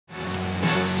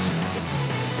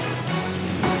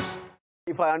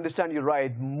if I understand you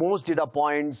right, most data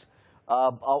points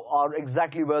are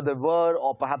exactly where they were,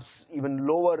 or perhaps even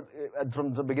lower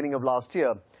from the beginning of last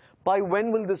year. By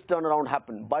when will this turnaround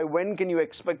happen? By when can you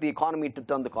expect the economy to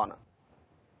turn the corner?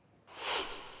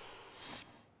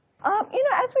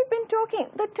 As we've been talking,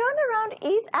 the turnaround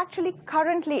is actually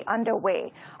currently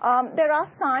underway. There are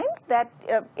signs that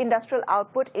industrial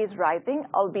output is rising,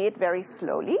 albeit very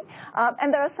slowly.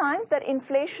 And there are signs that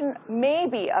inflation may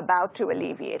be about to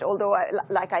alleviate, although,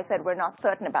 like I said, we're not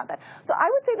certain about that. So I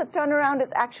would say the turnaround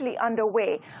is actually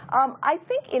underway. I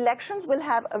think elections will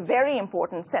have a very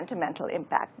important sentimental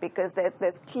impact, because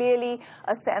there's clearly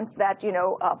a sense that,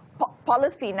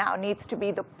 policy now needs to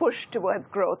be the push towards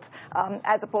growth,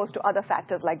 as opposed to other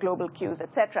factors like global cues,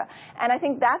 etc. And I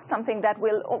think that's something that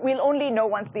we'll only know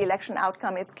once the election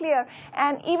outcome is clear.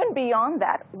 And even beyond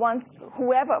that, once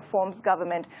whoever forms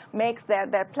government makes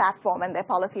their platform and their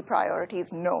policy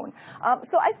priorities known.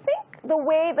 So I think the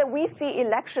way that we see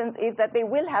elections is that they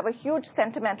will have a huge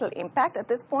sentimental impact at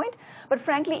this point. But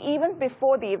frankly, even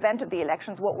before the event of the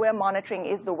elections, what we're monitoring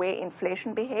is the way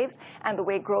inflation behaves and the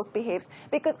way growth behaves.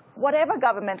 Because whatever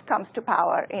government comes to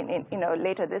power in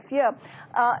later this year,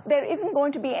 there isn't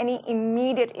going to be any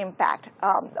immediate impact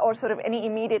or sort of any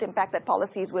immediate impact that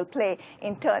policies will play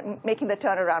in making the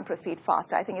turnaround proceed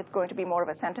faster. I think it's going to be more of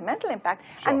a sentimental impact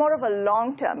and more of a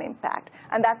long-term impact.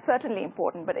 And that's certainly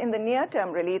important. But in the near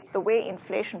term, really, it's the way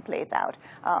inflation plays out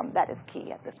that is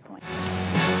key at this point.